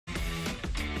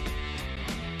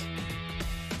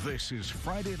This is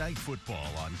Friday Night Football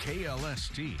on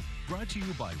KLST, brought to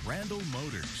you by Randall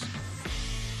Motors.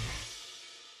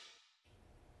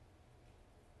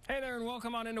 Hey there, and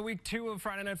welcome on into week 2 of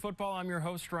Friday Night Football. I'm your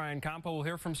host, Ryan Campo. We'll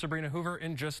hear from Sabrina Hoover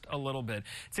in just a little bit.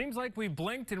 It seems like we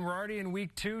blinked and we're already in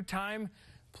week 2. Time,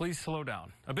 please slow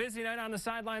down. A busy night on the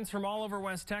sidelines from all over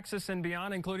West Texas and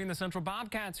beyond, including the Central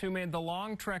Bobcats, who made the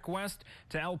long trek west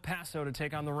to El Paso to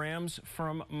take on the Rams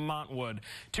from Montwood.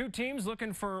 Two teams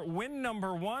looking for win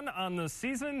number 1 on the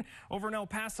season. Over in El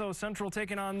Paso, Central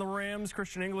taking on the Rams.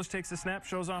 Christian English takes the snap,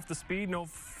 shows off the speed. No,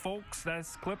 folks,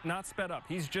 that's clip not sped up.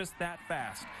 He's just that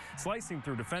fast, slicing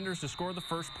through defenders to score the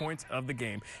first points of the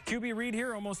game. QB Reed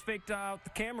here almost faked out the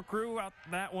camera crew out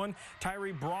that one.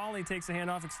 Tyree Brawley takes a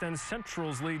handoff, extends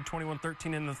Central's lead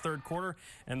 21-13 in the third quarter,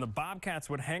 and the Bobcats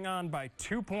would hang on by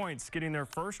 2 points, getting their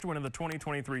first win of the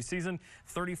 2023 season,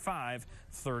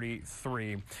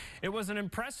 35-33. It was an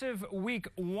impressive week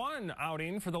 1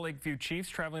 outing for the Lakeview Chiefs,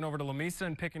 traveling over to La Mesa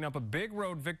and picking up a big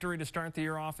road victory to start the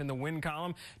year off in the win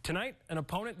column. Tonight, an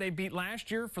opponent they beat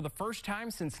last year for the first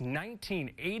time since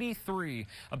 1983.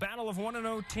 A battle of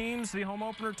 1-0 teams. The home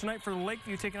opener tonight for the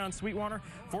Lakeview taking on Sweetwater.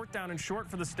 4th down and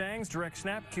short for the Stangs. Direct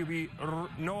snap.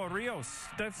 QB Noah Rios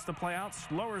stiffs the play out,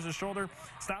 lowers his shoulder,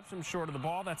 stops him short of the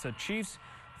ball. That's a Chiefs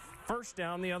first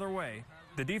down the other way.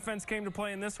 The defense came to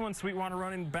play in this one. Sweetwater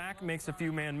running back, makes a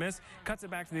few man miss, cuts it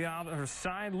back to the other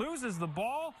side, loses the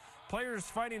ball. Players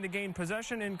fighting to gain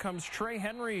possession. In comes Trey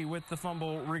Henry with the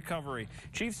fumble recovery.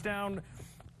 Chiefs down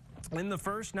in the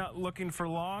first, not looking for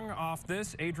long off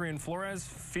this. Adrian Flores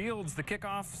fields the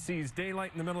kickoff, sees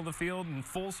daylight in the middle of the field in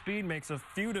full speed, makes a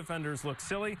few defenders look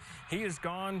silly. He is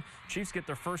gone. Chiefs get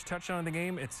their first touchdown of the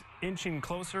game. It's inching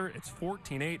closer. It's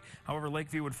 14-8. However,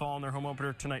 Lakeview would fall in their home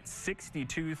opener tonight,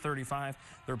 62-35.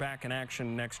 They're back in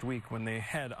action next week when they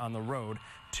head on the road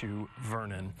to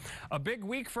Vernon. A big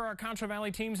week for our Concho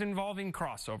Valley teams involving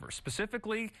crossovers,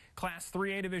 specifically Class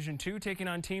 3A Division 2 taking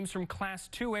on teams from Class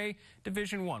 2A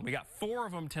Division 1. We got 4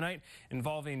 of them tonight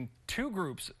involving 2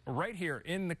 groups right here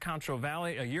in the Concho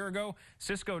Valley. A year ago,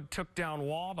 Cisco took down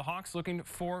Wall. The Hawks looking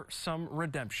for some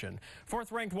redemption.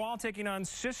 4th-ranked Wall taking on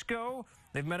Cisco.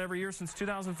 They've met every year since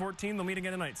 2014. They'll meet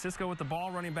again tonight. Cisco with the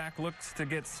ball. Running back looks to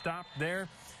get stopped there.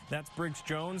 That's Briggs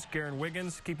Jones. Garen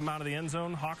Wiggins, keep him out of the end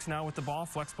zone. Hawks now with the ball.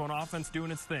 Flexbone offense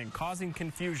doing its thing, causing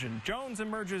confusion. Jones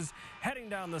emerges, heading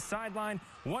down the sideline.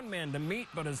 One man to meet,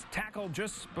 but is tackled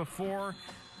just before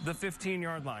the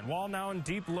 15-yard line. Wall now in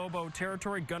deep Lobo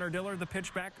territory. Gunnar Diller, the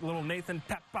pitch back. Little Nathan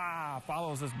Peppa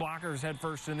follows his blockers head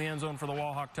first in the end zone for the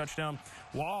Wall Hawk touchdown.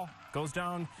 Wall goes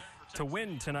down to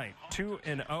win tonight,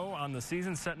 2-0 on the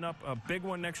season, setting up a big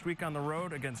one next week on the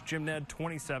road against Jim Ned,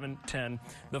 27-10,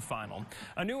 the final.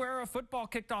 A new era of football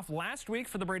kicked off last week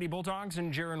for the Brady Bulldogs,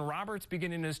 and Jaron Roberts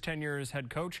beginning his tenure as head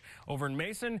coach over in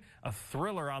Mason. A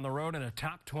thriller on the road and a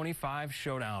top 25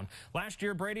 showdown. Last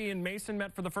year, Brady and Mason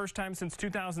met for the first time since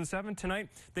 2007. Tonight,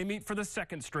 they meet for the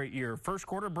 2nd straight year. First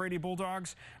quarter, Brady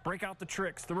Bulldogs break out the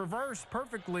tricks. The reverse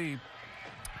perfectly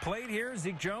played here.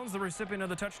 Zeke Jones, the recipient of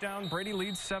the touchdown. Brady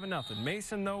leads 7-0.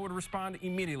 Mason, though, would respond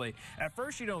immediately. At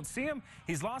first, you don't see him.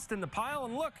 He's lost in the pile,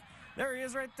 and look, there he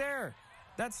is right there.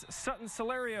 That's Sutton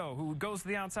Solario, who goes to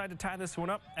the outside to tie this one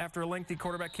up. After a lengthy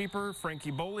quarterback keeper,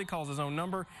 Frankie Boley calls his own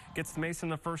number, gets Mason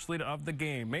the first lead of the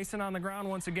game. Mason on the ground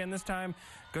once again this time.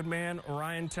 Good man,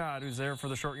 Ryan Todd, who's there for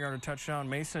the short yardage touchdown.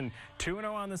 Mason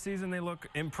 2-0 on the season. They look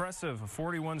impressive. A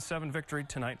 41-7 victory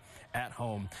tonight at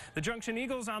home. The Junction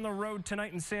Eagles on the road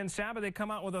tonight in San Saba. They come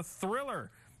out with a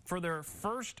thriller for their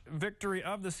first victory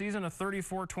of the season, a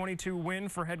 34-22 win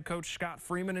for head coach Scott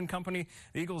Freeman and company.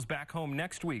 The Eagles back home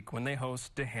next week when they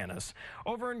host D'Hanis.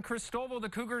 Over in Cristoval, the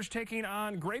Cougars taking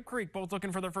on Grape Creek, both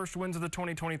looking for their first wins of the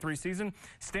 2023 season.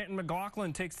 Stanton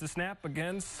McLaughlin takes the snap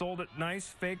again, sold it nice,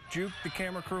 fake, juke the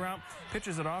camera crew out,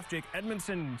 pitches it off. Jake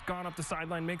Edmondson gone up the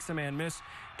sideline, makes a man miss,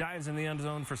 dives in the end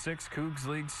zone for 6. Cougs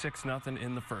lead 6-0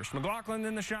 in the first. McLaughlin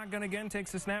in the shotgun again,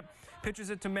 takes the snap, pitches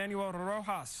it to Manuel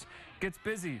Rojas, gets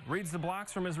busy, reads the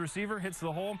blocks from his receiver, hits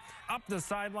the hole, up the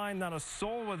sideline, not a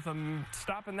soul with him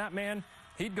stopping that man.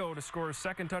 He'd go to score his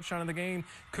 2nd touchdown of the game.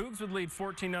 Cougs would lead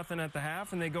 14-0 at the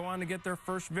half, and they go on to get their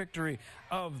first victory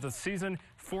of the season,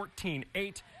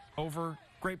 14-8 over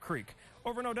Grape Creek.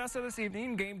 Over in Odessa this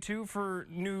evening, game 2 for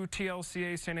new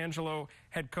TLCA San Angelo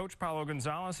head coach Paulo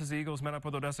Gonzalez as the Eagles met up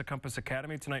with Odessa Compass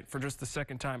Academy tonight for just the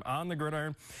 2nd time on the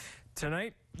gridiron.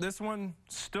 Tonight, this one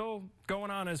still going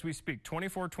on as we speak.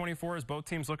 24-24 as both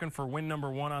teams looking for win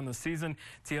number 1 on the season.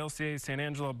 TLCA San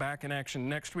Angelo back in action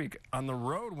next week on the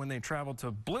road when they travel to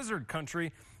Blizzard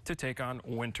Country to take on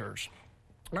Winters.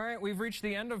 All right, we've reached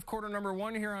the end of quarter number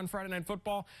 1 here on Friday Night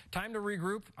Football. Time to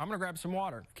regroup. I'm going to grab some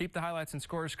water. Keep the highlights and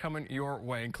scores coming your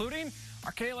way, including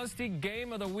our KLST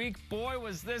Game of the Week. Boy,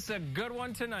 was this a good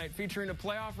one tonight, featuring a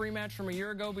playoff rematch from a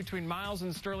year ago between Miles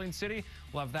and Sterling City.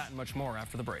 We'll have that and much more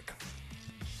after the break.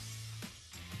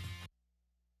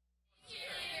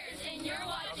 Cheers, and you're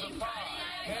watching Friday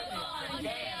Night Football on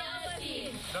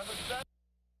KLST.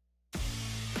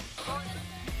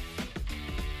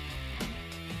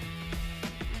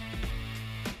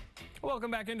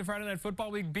 Welcome back into Friday Night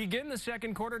Football. We begin the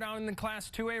second quarter down in the Class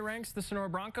 2A ranks. The Sonora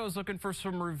Broncos looking for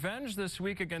some revenge this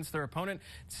week against their opponent.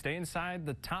 Stay inside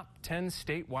the top 10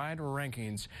 statewide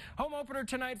rankings. Home opener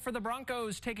tonight for the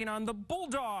Broncos, taking on the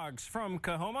Bulldogs from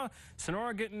Coahoma.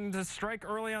 Sonora getting to strike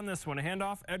early on this one. A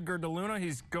handoff, Edgar DeLuna.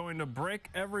 He's going to break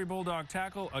every Bulldog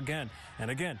tackle again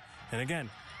and again and again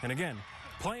and again.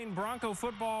 Playing Bronco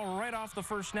football right off the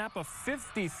first snap, a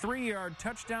 53-yard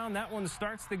touchdown. That one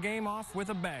starts the game off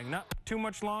with a bang. Not too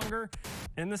much longer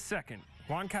in the second.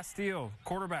 Juan Castillo,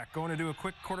 quarterback, going to do a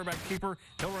quick quarterback keeper.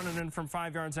 He'll run it in from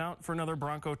 5 yards out for another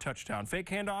Bronco touchdown. Fake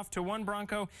handoff to one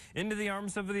Bronco into the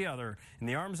arms of the other. In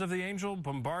the arms of the Angel,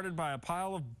 bombarded by a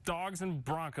pile of dogs and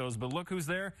Broncos. But look who's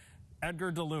there,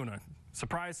 Edgar DeLuna.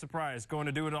 Surprise, surprise, going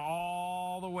to do it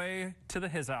all the way to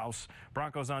his house.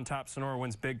 Broncos on top. Sonora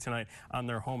wins big tonight on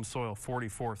their home soil,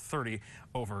 44-30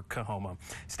 over Coahoma.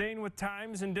 Staying with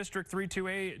times in District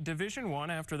 3-2A Division 1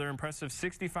 after their impressive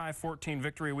 65-14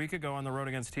 victory a week ago on the road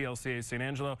against TLCA St.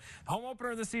 Angelo. Home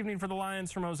opener this evening for the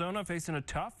Lions from Ozona, facing a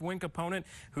tough Wink opponent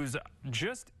who's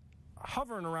just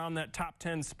hovering around that top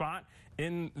 10 spot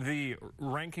in the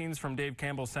rankings from Dave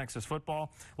Campbell's Texas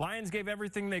Football. Lions gave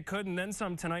everything they could and then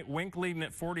some tonight. Wink leading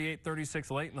at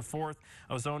 48-36 late in the fourth.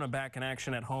 Ozona back in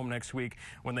action at home next week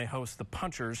when they host the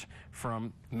Punchers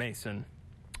from Mason.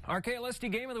 Our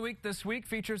KLST Game of the Week this week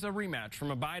features a rematch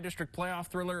from a bi-district playoff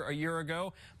thriller a year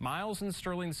ago, Miles and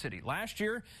Sterling City. Last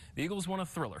year, the Eagles won a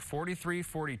thriller,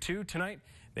 43-42. Tonight,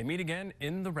 they meet again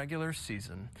in the regular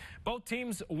season. Both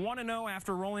teams 1-0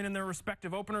 after rolling in their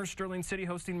respective openers. Sterling City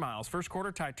hosting Miles. First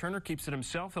quarter, Ty Turner keeps it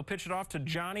himself. He'll pitch it off to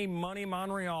Johnny Money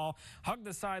Monreal. Hug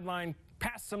the sideline,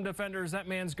 past some defenders. That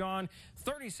man's gone.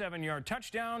 37-yard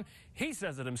touchdown. He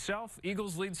says it himself.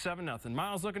 Eagles lead 7-0.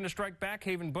 Miles looking to strike back.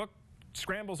 Haven Book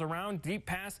scrambles around. Deep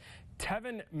pass.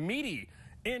 Tevin Meady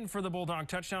in for the Bulldog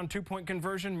touchdown. 2-point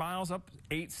conversion. Miles up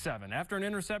 8-7. After an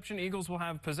interception, Eagles will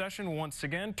have possession once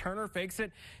again. Turner fakes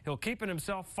it. He'll keep it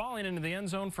himself, falling into the end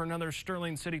zone for another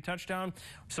Sterling City touchdown.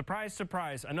 Surprise,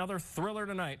 surprise, another thriller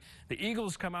tonight. The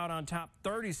Eagles come out on top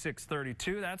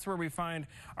 36-32. That's where we find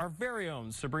our very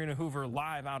own Sabrina Hoover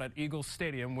live out at Eagles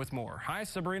Stadium with more. Hi,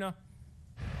 Sabrina.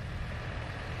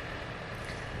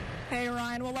 Hey,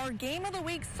 Ryan. Well, our game of the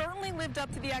week certainly lived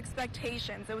up to the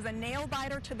expectations. It was a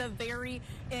nail-biter to the very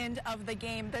end of the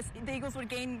game. The Eagles would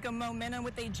gain momentum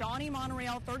with a Johnny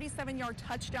Monreal 37-yard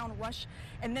touchdown rush,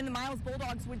 and then the Miles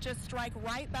Bulldogs would just strike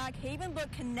right back. Haven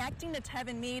Book connecting to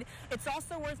Tevin Meade. It's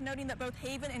also worth noting that both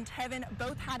Haven and Tevin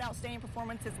both had outstanding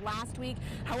performances last week.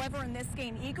 However, in this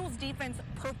game, Eagles defense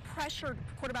pressured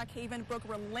quarterback Haven Book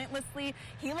relentlessly.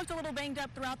 He looked a little banged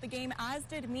up throughout the game, as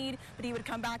did Meade, but he would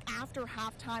come back after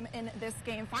halftime in this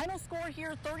game. Final score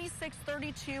here,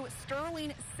 36-32,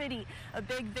 Sterling City. A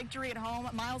big victory at home.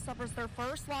 Miles suffers their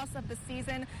first loss of the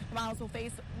season. The Miles will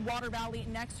face Water Valley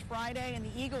next Friday, and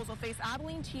the Eagles will face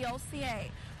Abilene TLCA.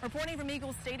 Reporting from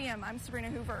Eagles Stadium, I'm Sabrina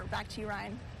Hoover. Back to you,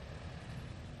 Ryan.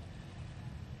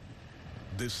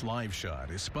 This live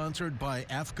shot is sponsored by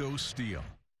AFCO Steel.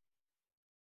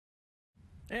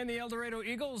 And the El Dorado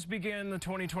Eagles began the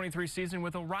 2023 season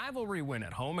with a rivalry win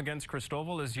at home against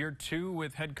Cristobal, as year 2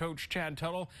 with head coach Chad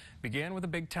Tuttle began with a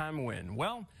big-time win.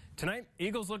 Well, tonight,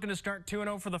 Eagles looking to start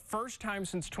 2-0 for the first time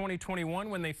since 2021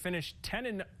 when they finished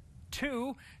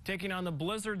 10-2, taking on the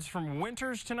Blizzards from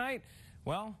Winters tonight.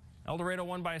 Well, El Dorado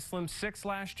won by a slim 6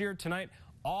 last year. Tonight,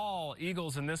 all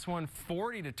Eagles in this one,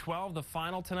 40-12, the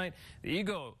final tonight. The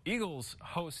Eagles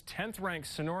host 10th-ranked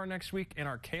Sonora next week in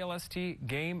our KLST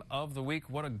Game of the Week.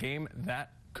 What a game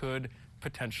that could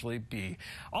potentially be.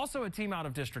 Also a team out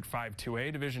of District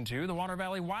 5-2A, Division 2, the Water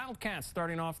Valley Wildcats,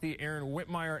 starting off the Aaron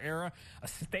Whitmire era. A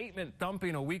statement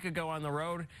thumping a week ago on the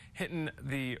road, hitting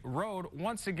the road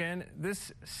once again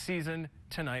this season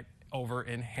tonight over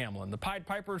in Hamlin. The Pied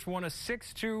Pipers won a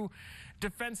 6-2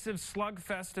 defensive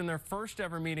slugfest in their first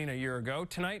ever meeting a year ago.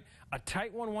 Tonight, a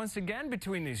tight one once again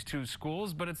between these two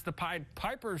schools, but it's the Pied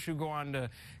Pipers who go on to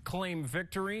claim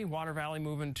victory. Water Valley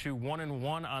moving to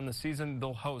 1-1 on the season.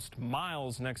 They'll host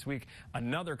Miles next week,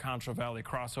 another Concho Valley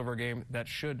crossover game that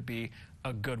should be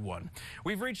a good one.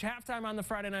 We've reached halftime on the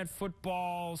Friday Night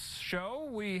Football show.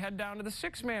 We head down to the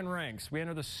six-man ranks. We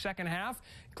enter the second half,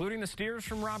 including the Steers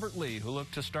from Robert Lee, who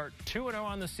look to start 2-0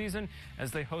 on the season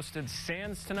as they hosted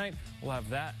Sands tonight. We'll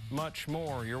have that much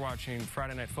more. You're watching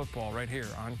Friday Night Football right here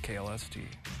on KLST. Hey,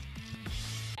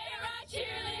 Rock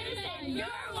Cheerleaders, and you're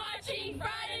watching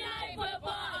Friday Night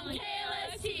Football on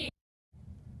KLST.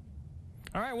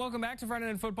 All right, welcome back to Friday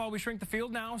Night Football. We shrink the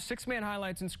field now. Six-man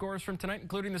highlights and scores from tonight,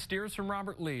 including the Steers from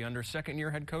Robert Lee under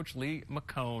second-year head coach Lee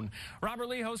McCone. Robert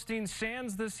Lee hosting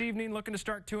Sands this evening, looking to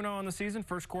start 2-0 on the season.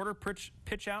 First quarter,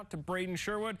 pitch out to Braden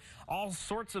Sherwood. All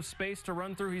sorts of space to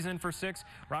run through. He's in for 6.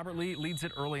 Robert Lee leads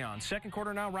it early on. Second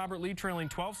quarter now, Robert Lee trailing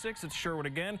 12-6. It's Sherwood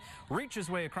again. Reaches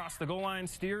way across the goal line.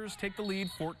 Steers take the lead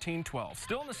 14-12.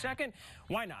 Still in the second,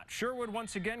 why not? Sherwood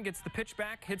once again gets the pitch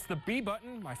back, hits the B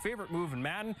button, my favorite move in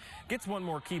Madden, gets one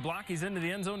more key block. He's into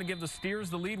the end zone to give the Steers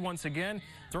the lead once again.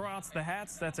 Throwouts the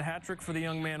hats. That's a hat trick for the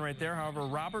young man right there. However,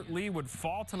 Robert Lee would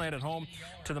fall tonight at home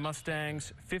to the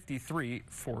Mustangs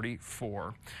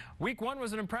 53-44. Week 1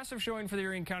 was an impressive showing for the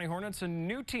Erie County Hornets, a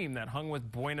new team that hung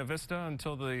with Buena Vista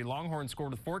until the Longhorns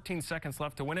scored with 14 seconds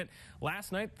left to win it.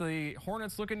 Last night, the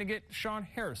Hornets looking to get Sean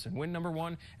Harrison, win number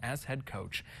 1 as head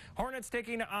coach. Hornets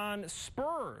taking on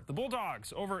Spur, the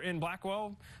Bulldogs, over in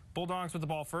Blackwell. Bulldogs with the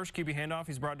ball first. QB handoff.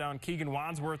 He's brought down Keegan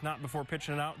Wadsworth, not before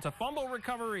pitching it out. It's a fumble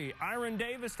recovery. Iron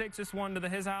Davis takes this one to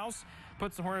his house,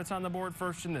 puts the Hornets on the board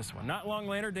first in this one. Not long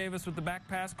later, Davis with the back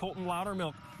pass. Colton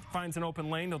Loudermilk finds an open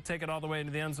lane. They'll take it all the way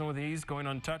into the end zone with ease, going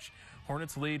untouched.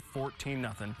 Hornets lead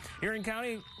 14-0. Erie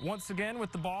County once again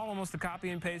with the ball, almost a copy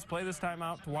and paste play. This time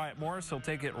out to Wyatt Morris. He'll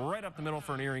take it right up the middle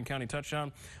for an Erie County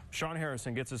touchdown. Sean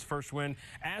Harrison gets his first win,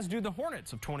 as do the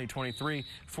Hornets of 2023,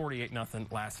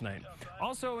 48-0 last night.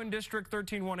 Also in District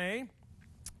 13-1A,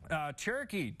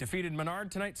 Cherokee defeated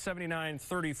Menard tonight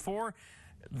 79-34.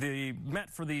 They met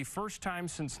for the first time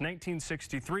since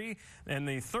 1963, and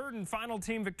the third and final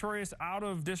team victorious out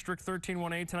of District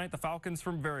 13-1A tonight, the Falcons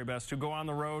from Very Best, who go on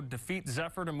the road, defeat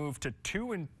Zephyr to move to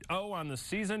 2-0 on the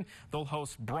season. They'll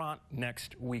host Bront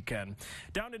next weekend.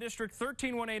 Down to District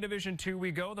 13-1A Division II we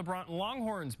go. The Bront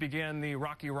Longhorns began the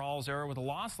Rocky Rawls era with a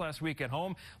loss last week at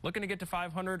home, looking to get to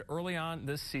 500 early on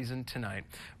this season tonight.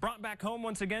 Bront back home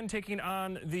once again, taking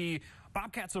on the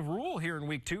Bobcats of Rule here in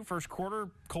week 2. First quarter,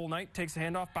 Cole Knight takes the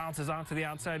handoff, bounces onto the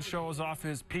outside, shows off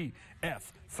his PF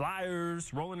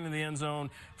Flyers, rolling into the end zone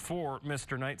for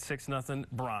Mr. Knight, 6-0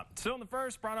 Bront. Still in the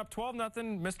first, Bront up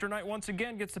 12-0. Mr. Knight once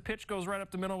again gets the pitch, goes right up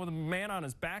the middle with a man on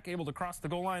his back, able to cross the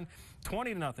goal line,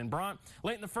 20-0 Bront.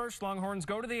 Late in the first, Longhorns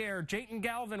go to the air. Jayton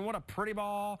Galvin, what a pretty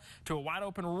ball to a wide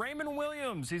open Raymond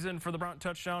Williams. He's in for the Bront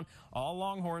touchdown. All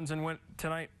Longhorns, and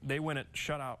tonight they win it,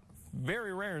 shutout.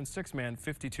 Very rare in six-man,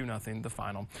 52-0 the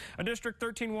final. A District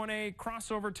 13-1A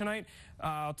crossover tonight.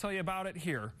 I'll tell you about it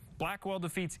here. Blackwell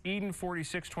defeats Eden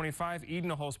 46-25.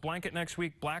 Eden will host Blanket next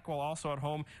week. Blackwell also at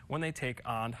home when they take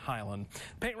on Highland.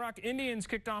 Paint Rock Indians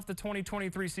kicked off the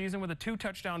 2023 season with a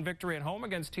 2-touchdown victory at home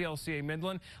against TLCA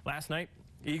Midland. Last night,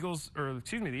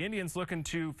 the Indians looking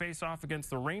to face off against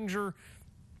the Ranger.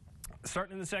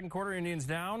 Starting in the second quarter, Indians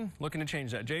down, looking to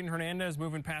change that. Jaden Hernandez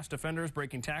moving past defenders,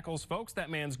 breaking tackles. Folks, that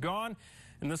man's gone,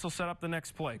 and this will set up the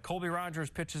next play. Colby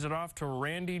Rogers pitches it off to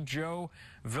Randy Joe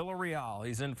Villarreal.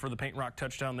 He's in for the Paint Rock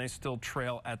touchdown. They still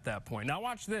trail at that point. Now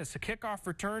watch this. A kickoff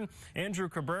return. Andrew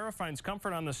Cabrera finds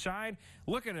comfort on the side.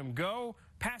 Look at him go.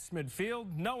 Past midfield,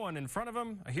 no one in front of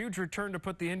him. A huge return to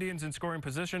put the Indians in scoring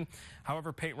position.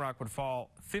 However, Paint Rock would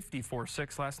fall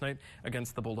 54-6 last night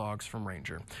against the Bulldogs from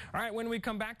Ranger. All right, when we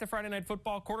come back to Friday Night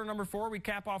Football, quarter number 4, we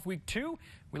cap off week 2.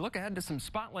 We look ahead to some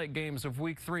spotlight games of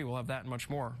week 3. We'll have that and much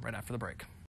more right after the break.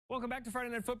 Welcome back to Friday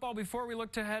Night Football. Before we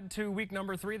look to head to week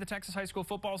number 3, the Texas high school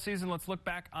football season, let's look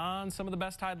back on some of the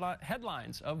best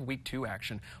headlines of week 2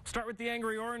 action. We'll start with the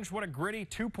Angry Orange. What a gritty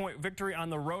 2-point victory on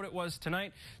the road it was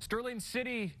tonight. Sterling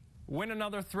City win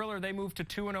another thriller. They move to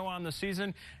 2-0 on the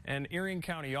season. And Erie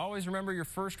County, you always remember your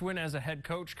first win as a head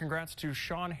coach. Congrats to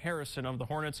Sean Harrison of the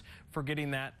Hornets for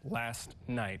getting that last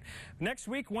night. Next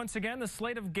week, once again, the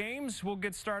slate of games will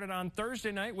get started on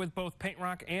Thursday night with both Paint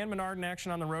Rock and Menard in action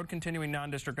on the road, continuing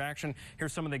non-district action.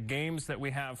 Here's some of the games that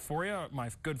we have for you. My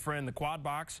good friend, the Quad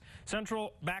Box.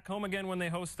 Central back home again when they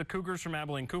host the Cougars from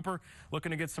Abilene Cooper, looking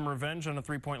to get some revenge on a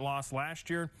 3-point loss last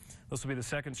year. This will be the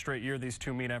second straight year these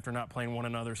two meet after not playing one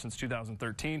another since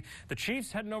 2013. The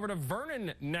Chiefs heading over to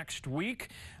Vernon next week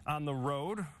on the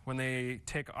road when they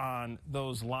take on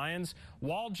those Lions.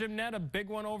 Wall Gymnet, a big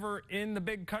one over in the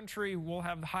big country. We'll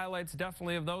have the highlights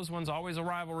definitely of those ones. Always a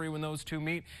rivalry when those two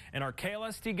meet. And our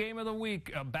KLST game of the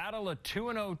week, a battle of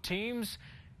 2-0 teams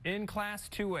in Class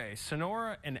 2A.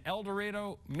 Sonora and El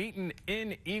Dorado meeting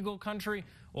in Eagle Country.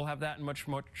 We'll have that and much,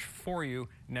 much for you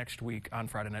next week on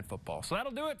Friday Night Football. So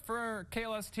that'll do it for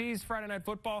KLST's Friday Night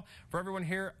Football. For everyone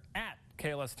here at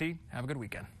KLST, have a good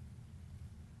weekend.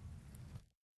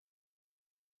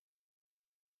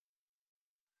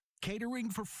 Catering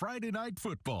for Friday Night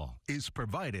Football is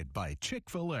provided by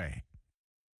Chick-fil-A.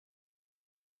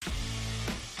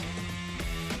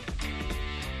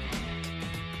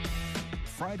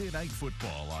 Friday Night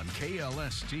Football on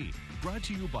KLST, brought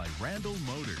to you by Randall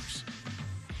Motors.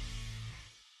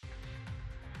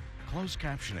 Closed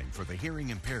captioning for the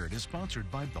hearing impaired is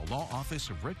sponsored by the Law Office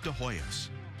of Rick DeHoyas.